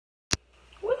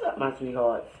my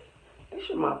sweethearts? It's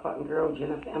your motherfucking girl,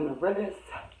 Jennifermdarealest.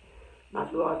 My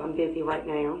sweethearts, I'm busy right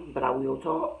now, but I will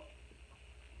talk.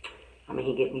 I'm in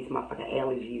here getting these motherfucking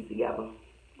allergies together.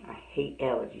 I hate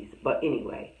allergies. But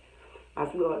anyway,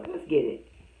 my sweethearts, let's get it.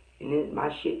 And then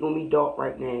my shit gonna be dark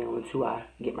right now until I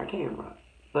get my camera.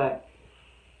 But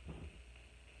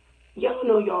y'all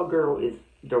know y'all girl is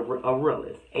a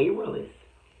realist.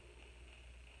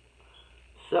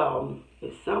 So,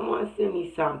 if someone send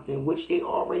me something, which they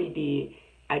already did,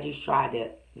 I just try to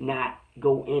not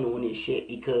go in on this shit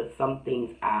because some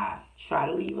things I try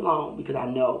to leave alone because I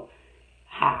know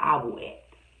how I will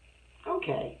act.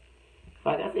 Okay.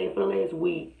 Like I said, for the last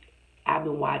week, I've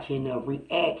been watching the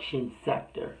reaction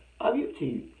sector of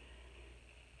YouTube.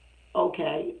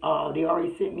 Okay. They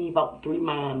already sent me about the 3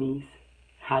 mommies.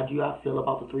 How do I feel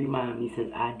about the 3 mommies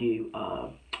since I do,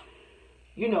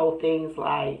 things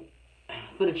like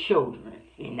for the children.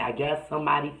 And I guess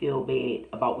somebody feel bad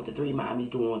about what the 3 mommies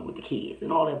doing with the kids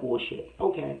and all that bullshit.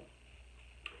 Okay.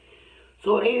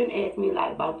 So they didn't ask me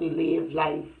like about the Lives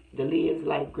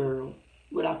Life girl.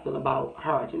 What I feel about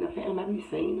her. Jennifer, have you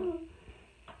seen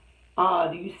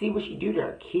her? Do you see what she do to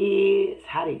her kids?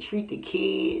 How they treat the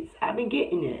kids? I've been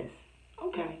getting this.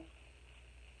 Okay.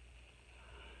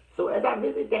 So as I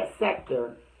visit that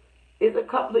sector, there's a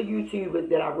couple of YouTubers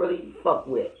that I really fuck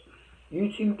with.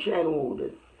 YouTube channel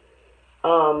holders.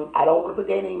 I don't want to put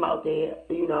their name out there,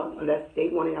 unless they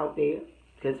want it out there.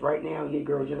 Because right now, your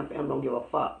girl Jennifer don't give a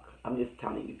fuck. I'm just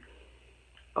telling you.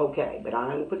 Okay, but I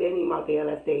ain't going to put their name out there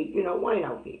unless they, want it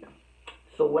out there.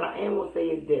 So what I am going to say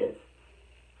is this.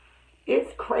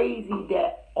 It's crazy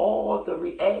that all the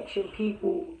reaction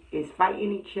people is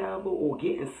fighting each other or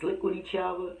getting slick with each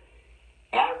other.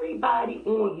 Everybody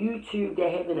on YouTube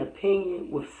that have an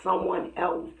opinion with someone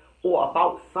else or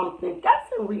about something, that's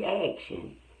a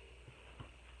reaction.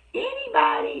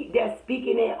 Anybody that's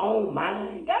speaking their own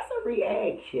mind, that's a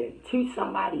reaction to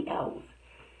somebody else.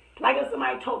 Like if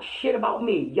somebody talks shit about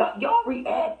me, y'all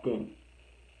reacting.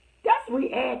 That's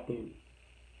reacting.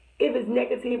 If it's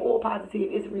negative or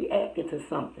positive, it's reacting to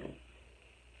something.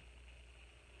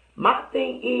 My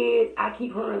thing is, I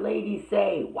keep hearing ladies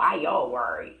say, why y'all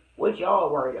worried? What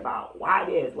y'all worried about? Why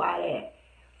this? Why that?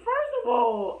 First of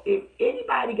all, if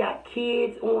anybody got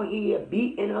kids on here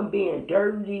beating them, being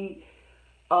dirty,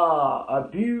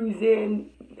 abusing,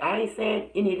 I ain't saying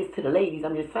any of this to the ladies,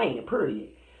 I'm just saying, period.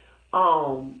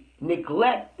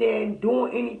 Neglecting,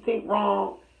 doing anything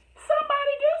wrong,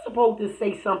 somebody is supposed to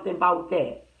say something about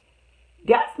that.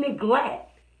 That's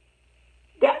neglect.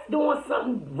 That's doing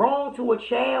something wrong to a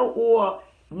child or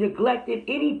neglected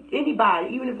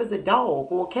anybody, even if it's a dog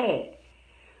or a cat.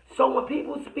 So when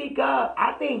people speak up,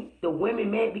 I think the women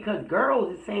mad because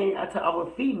girls is saying it to other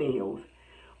females.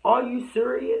 Are you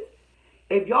serious?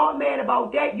 If y'all mad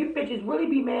about that, you bitches really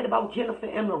be mad about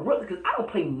Jennifermdarealest because I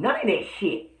don't play none of that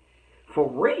shit. For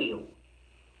real.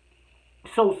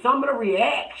 So some of the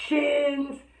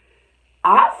reactions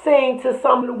I sang to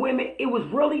some of the women, it was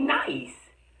really nice.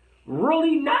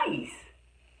 Really nice.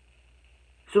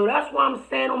 So that's why I'm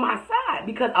standing on my side.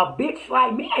 Because a bitch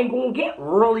like me ain't gonna get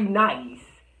really nice.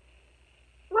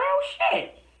 Real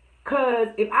shit. Because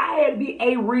if I had to be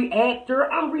a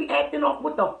reactor, I'm reacting off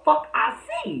what the fuck I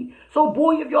see. So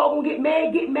boy, if y'all gonna get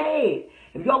mad, get mad.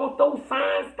 If y'all gonna throw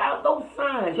signs, stop those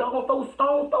signs. Y'all gonna throw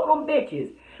stones, throw them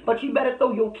bitches. But you better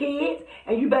throw your kids,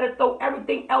 and you better throw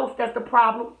everything else that's the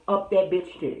problem up that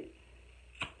bitch too.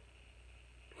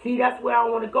 See, that's where I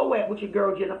want to go at with your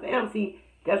girl Jennifer M. See,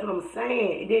 that's what I'm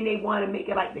saying. And then they want to make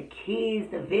it like the kids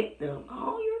the victim.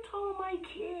 Oh, you're talking my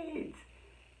kids.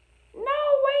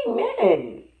 No, wait a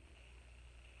minute.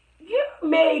 You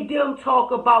made them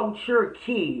talk about your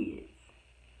kids.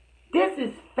 This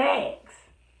is facts.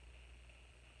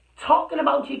 Talking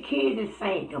about your kids is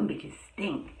saying them bitches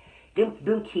stink.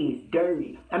 Them kids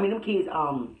dirty. I mean them kids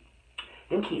are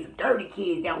dirty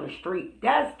kids down the street.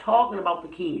 That's talking about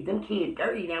the kids. Them kids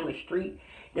dirty down the street.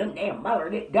 Them damn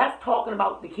mother. That's talking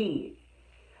about the kids.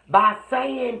 By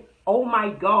saying, oh my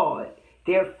God,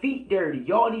 their feet dirty.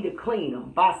 Y'all need to clean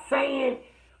them. By saying,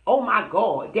 oh my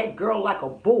God, that girl like a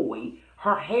boy.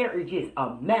 Her hair is just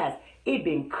a mess. It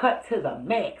been cut to the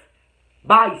max.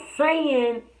 By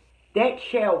saying that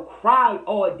child cried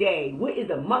all day. What is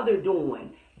the mother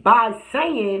doing? By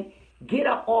saying, get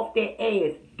up off their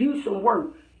ass, do some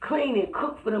work, clean and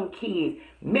cook for them kids,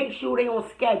 make sure they on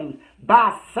schedules.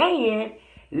 By saying,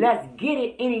 let's get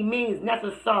it any means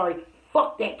necessary.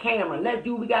 Fuck that camera. Let's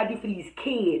do what we gotta do for these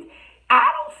kids.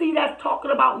 I don't see that's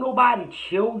talking about nobody's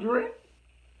children.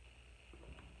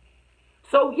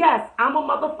 So yes, I'm a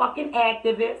motherfucking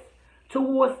activist.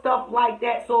 towards stuff like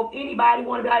that. So if anybody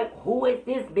want to be like, who is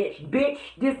this bitch? Bitch,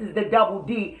 this is the double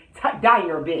D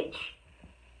diner bitch.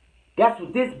 That's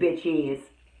what this bitch is.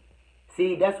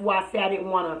 See, that's why I said I didn't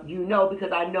want to,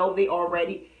 because I know they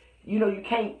already, you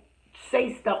can't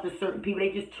say stuff to certain people.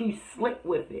 They just too slick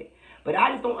with it. But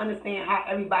I just don't understand how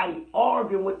everybody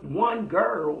arguing with one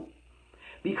girl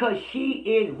because she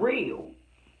is real.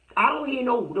 I don't even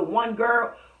know the one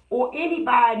girl or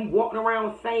anybody walking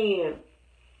around saying,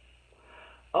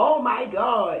 oh my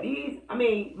God,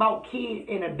 about kids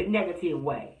in a negative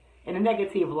way, in a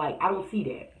negative light. I don't see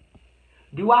that.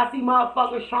 Do I see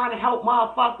motherfuckers trying to help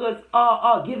motherfuckers,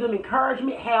 give them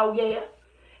encouragement? Hell yeah.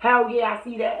 Hell yeah, I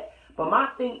see that. But my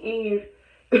thing is,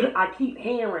 I keep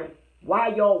hearing, why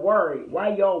y'all worried?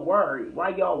 Why y'all worried? Why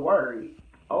y'all worried?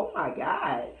 Oh my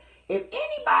God. If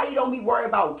anybody don't be worried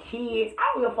about kids,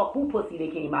 I don't give a fuck who pussy they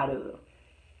came out of.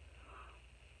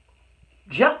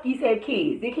 Junkies have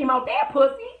kids. They came out that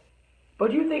pussy.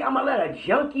 But you think I'm going to let a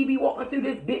junkie be walking through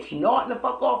this bitch nodding the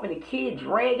fuck off and the kid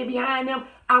dragging behind them?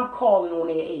 I'm calling on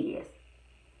their ass.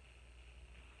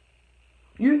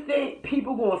 You think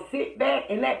people going to sit back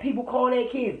and let people call their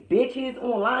kids bitches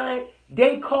online?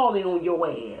 They calling on your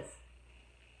ass.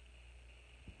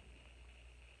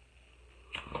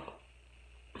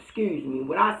 Excuse me.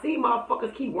 When I see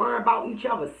motherfuckers keep worrying about each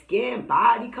other's skin,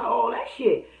 body color, all that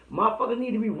shit, motherfuckers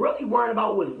need to be really worrying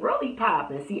about what's really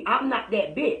popping. See, I'm not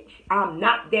that bitch. I'm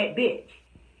not that bitch.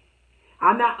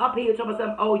 I'm not up here talking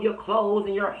about, oh, your clothes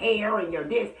and your hair and your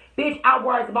this. Bitch, I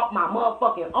worry about my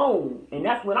motherfucking own. And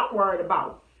that's what I'm worried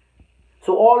about.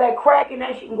 So all that cracking,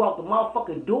 that shit can go out the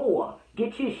motherfucking door.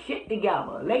 Get your shit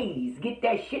together. Ladies, get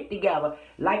that shit together.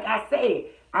 Like I said,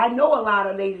 I know a lot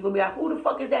of ladies gonna be like, who the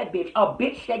fuck is that bitch? A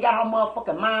bitch that got her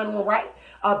motherfucking mind on right.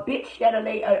 A bitch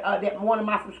that one of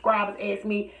my subscribers asked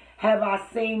me, have I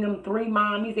seen them 3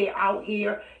 mommies? They're out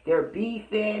here. They're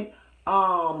beefing.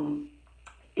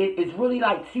 It's really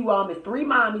like 2 it's 3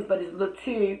 mommies, but it's the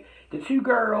 2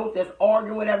 girls that's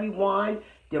arguing with everyone.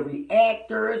 The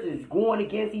reactors is going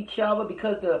against each other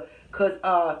because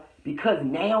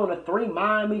now the 3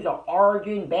 mommies are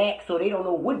arguing back, so they don't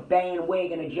know what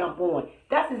bandwagon to jump on.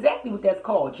 That's exactly what that's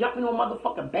called, jumping on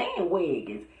motherfucking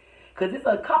bandwagons. Because there's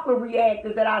a couple of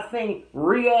reactors that I seen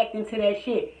reacting to that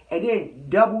shit, and then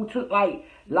double took like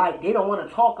they don't want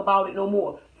to talk about it no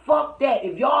more. Fuck that.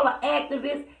 If y'all are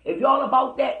activists, if y'all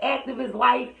about that activist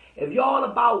life, if y'all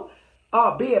about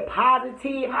being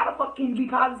positive, how the fuck can you be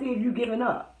positive if you giving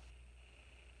up?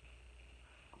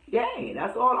 Yeah,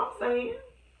 that's all I'm saying.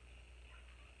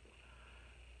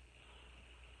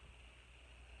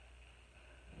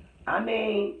 I'm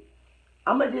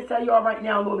going to just tell y'all right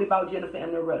now a little bit about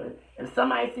Jennifermdarealest. If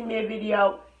somebody send me a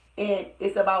video and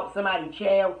it's about somebody's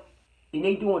child and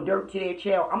they doing dirt to their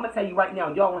child, I'm going to tell you right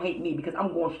now, y'all going to hate me because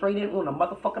I'm going straight in on a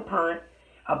motherfucking parent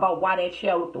about why that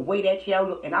child look the way that child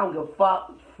look, and I don't give a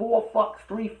fuck, 4 fucks,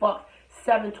 3 fucks,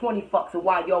 7, 20 fucks, and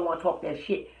why y'all want to talk that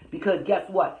shit. Because guess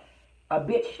what? A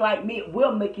bitch like me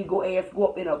will make you go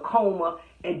up in a coma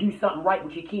and do something right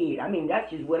with your kid.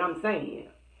 That's just what I'm saying.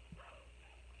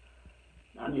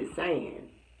 I'm just saying.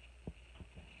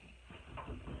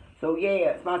 So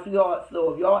yeah, my sweetheart.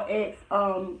 So if y'all ask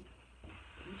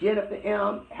Jennifer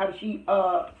M, have she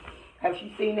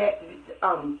seen that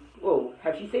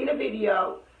have she seen the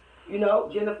video?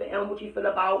 Jennifer M, what you feel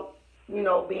about, being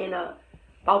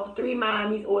about the 3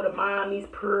 mommies or the mommies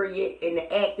period and the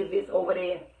activists over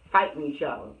there fighting each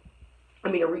other.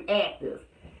 The reactors.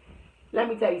 Let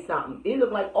me tell you something. It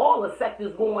look like all the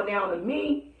sectors going down to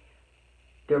me.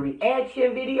 The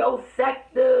reaction video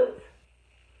sectors,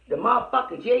 the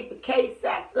motherfucking J4K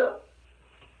sector.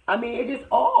 It's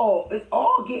all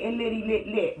getting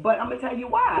lit. But I'm going to tell you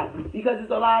why. Because there's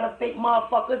a lot of fake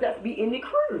motherfuckers that's be in the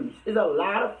crews. There's a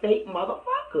lot of fake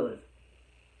motherfuckers.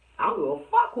 I don't give a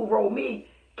fuck who roll me.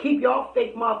 Keep y'all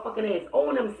fake motherfucking ass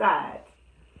on them sides.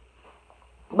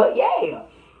 But yeah,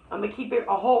 I'm going to keep it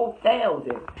a whole 1,000.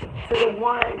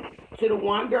 To the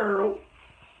one girl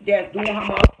that's doing her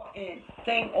motherfucking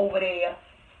thing over there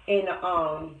in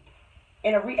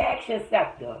a reaction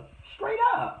sector. Straight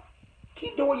up.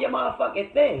 Keep doing your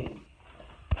motherfucking thing.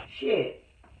 Shit.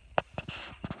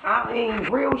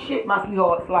 Real shit, my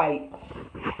sweethearts, like,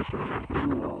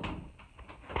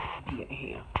 get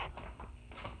here.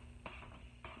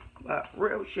 But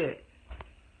real shit.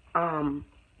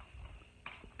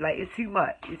 Like, it's too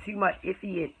much. It's too much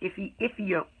iffy,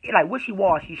 like,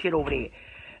 wishy-washy shit over there.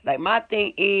 Like, my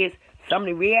thing is, some of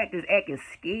the reactors acting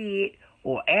scared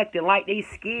or acting like they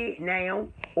scared now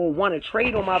or want to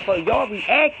trade on my phone. Y'all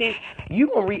reacting, you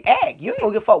gonna react. You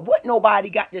don't give a fuck what nobody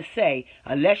got to say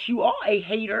unless you are a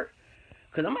hater.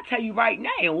 Because I'm going to tell you right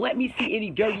now, let me see any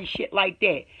dirty shit like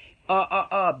that.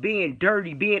 Being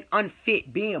dirty, being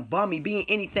unfit, being bummy, being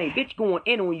anything. Bitch going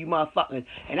in on you motherfuckers.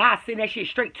 And I send that shit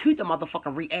straight to the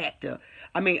motherfucking reactor.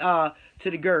 I mean, to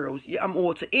the girls.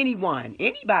 Or to anyone,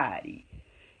 anybody.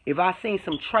 If I seen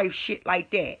some trife shit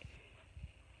like that.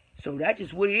 So that's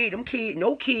just what it is. Them kids,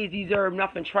 no kids deserve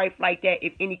nothing trife like that.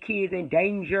 If any kids in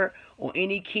danger, or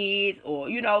any kids, or,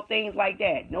 you know, things like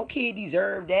that. No kid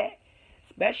deserve that.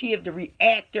 Especially if the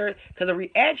reactor, because a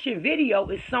reaction video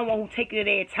is someone who taking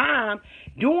their time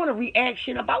doing a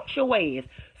reaction about your ass.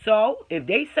 So, if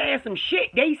they saying some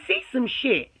shit, they see some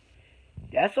shit.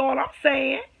 That's all I'm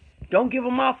saying. Don't give a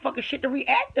motherfucker shit to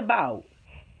react about.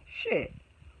 Shit.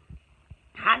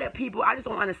 How do people, I just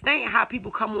don't understand how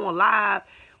people come on live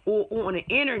or on the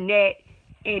internet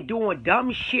and doing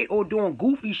dumb shit or doing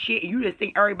goofy shit and you just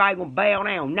think everybody gonna bow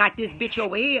down. Not this bitch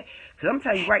over here. Because I'm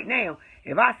telling you right now,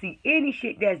 if I see any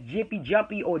shit that's jippy,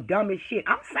 jumpy, or dumb as shit,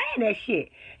 I'm saying that shit.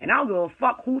 And I don't give a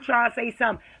fuck who try to say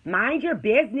something. Mind your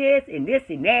business, and this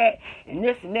and that, and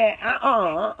this and that.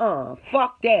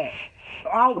 Fuck that.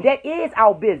 That is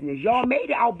our business. Y'all made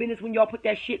it our business when y'all put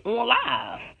that shit on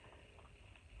live.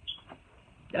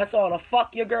 That's all the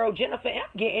fuck your girl Jennifer M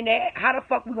getting at. How the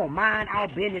fuck we gonna mind our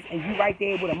business and you right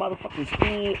there with a motherfucking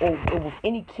screen or with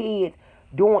any kids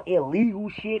doing illegal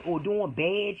shit or doing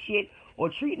bad shit or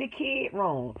treating a kid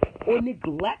wrong or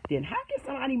neglecting? How can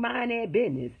somebody mind their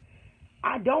business?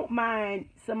 I don't mind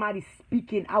somebody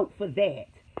speaking out for that.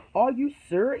 Are you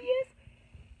serious?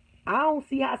 I don't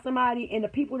see how somebody and the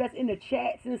people that's in the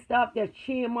chats and stuff that's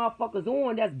cheering motherfuckers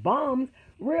on, that's bums,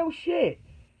 real shit.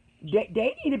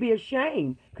 They need to be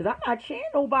ashamed. Because I'm not cheering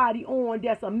nobody on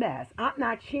that's a mess. I'm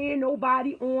not cheering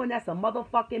nobody on that's a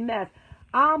motherfucking mess.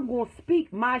 I'm going to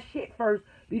speak my shit first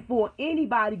before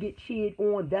anybody get cheered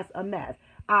on that's a mess.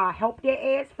 I'll help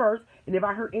their ass first. And if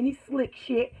I heard any slick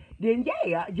shit, then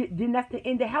yeah, then that's the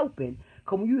end of helping.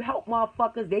 Because when you help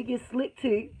motherfuckers, they get slick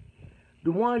too.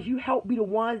 The ones you help be the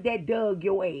ones that dug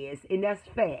your ass. And that's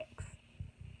facts.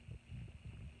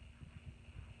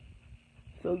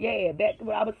 So yeah, back to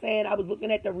what I was saying, I was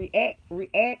looking at the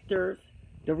reactors,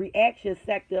 the reaction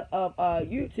sector of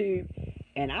YouTube,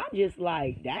 and I'm just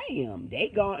like, damn,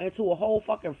 they gone into a whole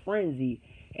fucking frenzy.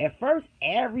 At first,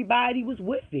 everybody was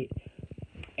with it.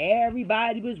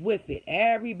 Everybody was with it.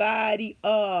 Everybody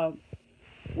was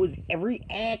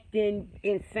reacting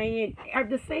and saying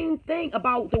the same thing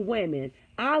about the women.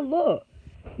 Look,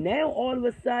 now all of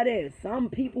a sudden, some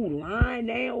people lying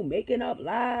now, making up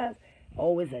lies.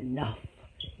 Oh, it's enough.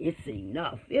 It's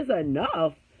enough. It's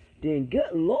enough. Then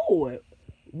good Lord.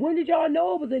 When did y'all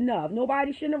know it was enough?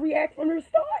 Nobody shouldn't have reacted from the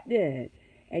start then.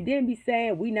 And then be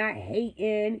saying we not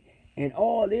hating and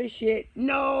all this shit.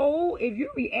 No. If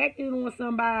you're reacting on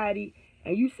somebody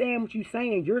and you saying what you're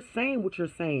saying what you're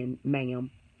saying,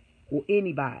 ma'am. Or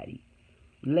anybody.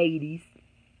 Ladies.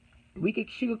 We can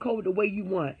sugarcoat it the way you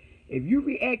want. If you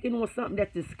reacting on something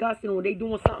that's disgusting or they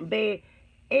doing something bad,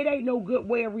 it ain't no good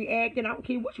way of reacting. I don't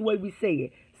care which way we say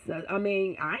it. So, I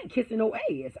mean, I ain't kissing no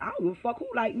ass. I don't give a fuck who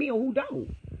like me or who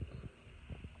don't.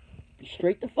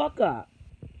 Straight the fuck up.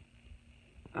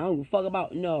 I don't give a fuck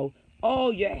about, no,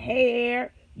 oh, your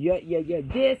hair, your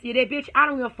this, your that, bitch. I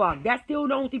don't give a fuck. That still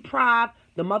don't deprive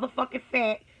the motherfucking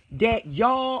fact that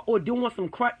y'all are doing some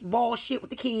crutch ball shit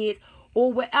with the kids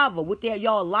or whatever, with their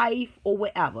y'all life or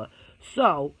whatever.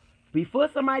 So, before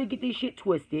somebody get this shit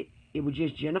twisted, it was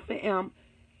just Jennifer M.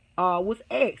 Was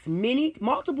asked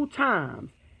multiple times.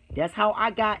 That's how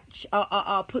I got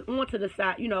put onto the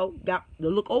side, you know, got to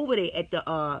look over there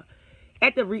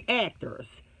at the reactors.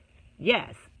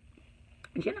 Yes.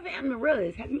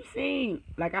 Jennifermdarealest, have you seen,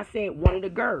 like I said, one of the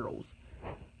girls?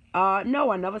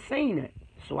 No, I never seen it.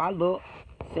 So I looked,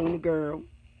 seen the girl,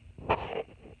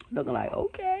 looking like,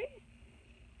 okay,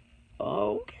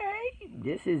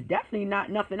 this is definitely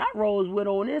not nothing I rose with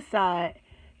on this side.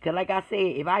 Because like I said,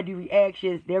 if I do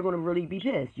reactions, they're going to really be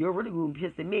pissed. You're really going to be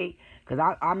pissed at me. Because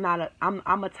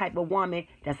I'm a type of woman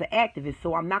that's an activist.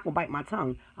 So I'm not going to bite my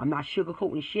tongue. I'm not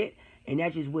sugarcoating shit. And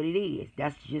that's just what it is.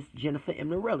 That's just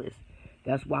Jennifermdarealest.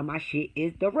 That's why my shit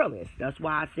is the realest. That's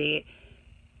why I said,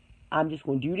 I'm just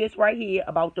going to do this right here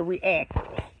about the reactors.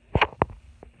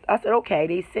 I said, okay,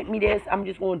 they sent me this. I'm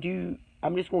just going to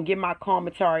give my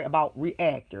commentary about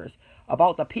reactors.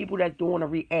 About the people that's doing the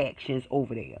reactions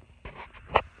over there.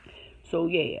 So,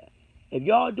 yeah, if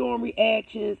y'all doing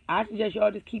reactions, I suggest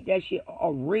y'all just keep that shit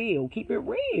real. Keep it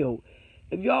real.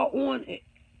 If y'all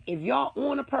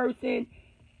on a person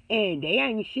and they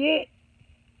ain't shit,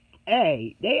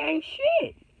 hey, they ain't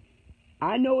shit.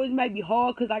 I know it might be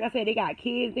hard because, like I said, they got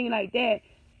kids, things like that.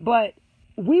 But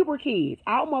we were kids.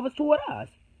 Our mothers taught us.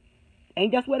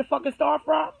 Ain't that where the fucking start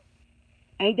from?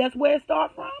 Ain't that where it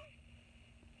start from?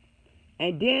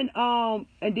 And then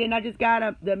I just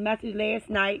got the message last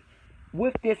night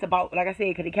with this about, like I said,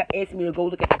 because they kept asking me to go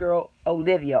look at the girl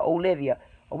Olivia,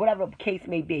 or whatever the case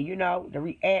may be, you know, the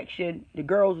reaction, the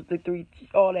girls with the 3,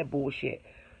 all that bullshit.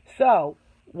 So,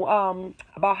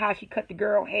 about how she cut the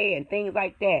girl hair and things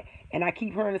like that. And I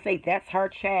keep hearing her say, that's her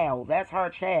child, that's her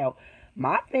child.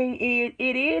 My thing is,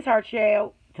 it is her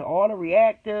child to all the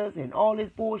reactors and all this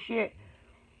bullshit.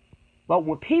 But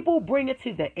when people bring it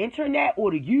to the internet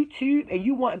or the YouTube and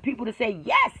you want people to say,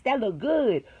 yes, that look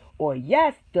good, or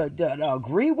yes, to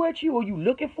agree with you, or you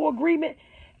looking for agreement,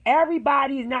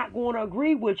 everybody's not going to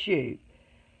agree with you.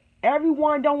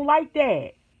 Everyone don't like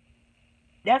that.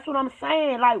 That's what I'm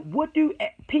saying. Like, what do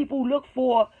people look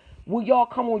for when y'all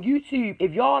come on YouTube?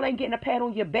 If y'all ain't getting a pat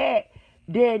on your back,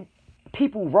 then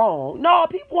people wrong. No,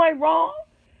 people ain't wrong.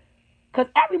 Because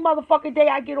every motherfucking day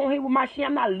I get on here with my shit,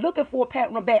 I'm not looking for a pat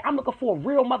on the back. I'm looking for a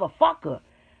real motherfucker.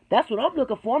 That's what I'm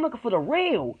looking for. I'm looking for the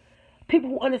real. People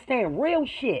who understand real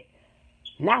shit.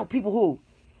 Not people who,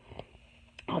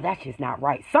 oh, that's just not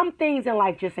right. Some things in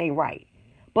life just ain't right.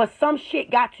 But some shit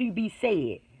got to be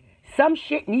said. Some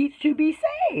shit needs to be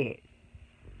said.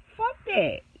 Fuck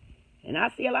that. And I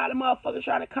see a lot of motherfuckers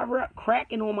trying to cover up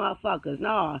cracking on motherfuckers.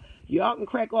 Nah, y'all can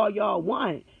crack all y'all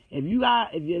want. If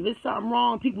there's something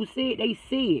wrong, people see it, they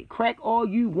see it. Crack all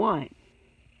you want.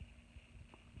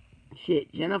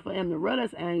 Shit,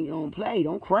 Jennifermdarealest ain't gonna play.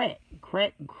 Don't crack.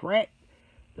 Crack.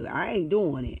 I ain't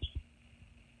doing it.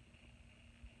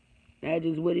 That's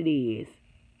just what it is.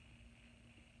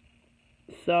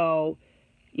 So,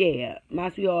 yeah, my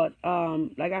sweethearts,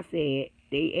 like I said,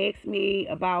 they asked me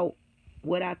about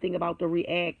what I think about the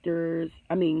reactors.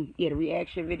 The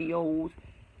reaction videos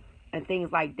and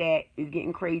things like that is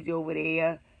getting crazy over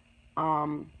there.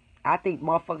 I think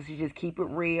motherfuckers should just keep it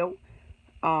real.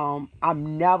 I'm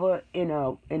never I'm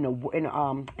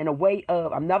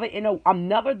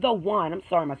never the one. I'm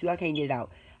sorry, my sweetheart, I can't get it out.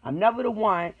 I'm never the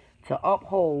one to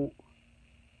uphold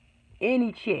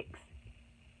any chicks.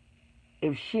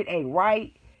 If shit ain't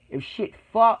right, if shit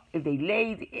fuck, if they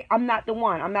lazy, I'm not the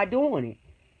one. I'm not doing it.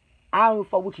 I don't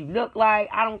fuck what you look like.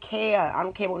 I don't care. I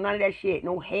don't care about none of that shit.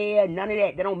 No hair, none of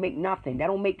that. That don't make nothing. That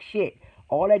don't make shit.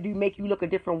 All that do make you look a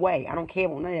different way. I don't care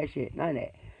about none of that shit. None of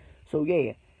that. So,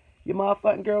 yeah. Your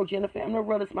motherfucking girl,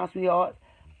 Jennifermdarealest, my sweethearts.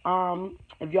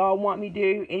 If y'all want me to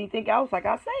do anything else, like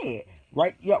I said,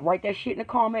 write that shit in the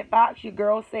comment box. Your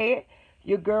girl said.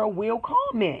 Your girl will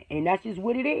comment. And that's just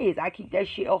what it is. I keep that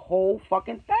shit a whole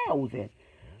fucking 1,000.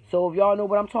 So, if y'all know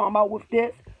what I'm talking about with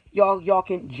this, y'all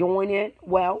can join in.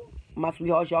 Well, my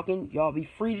sweethearts, y'all be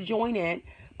free to join in.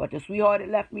 But the sweetheart that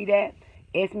left me that,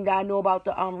 asked me that I know about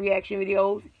the reaction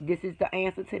videos. This is the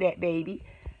answer to that, baby.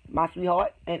 My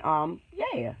sweetheart. And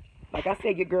yeah. Like I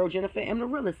said, your girl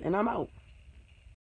Jennifermdarealest, and I'm out.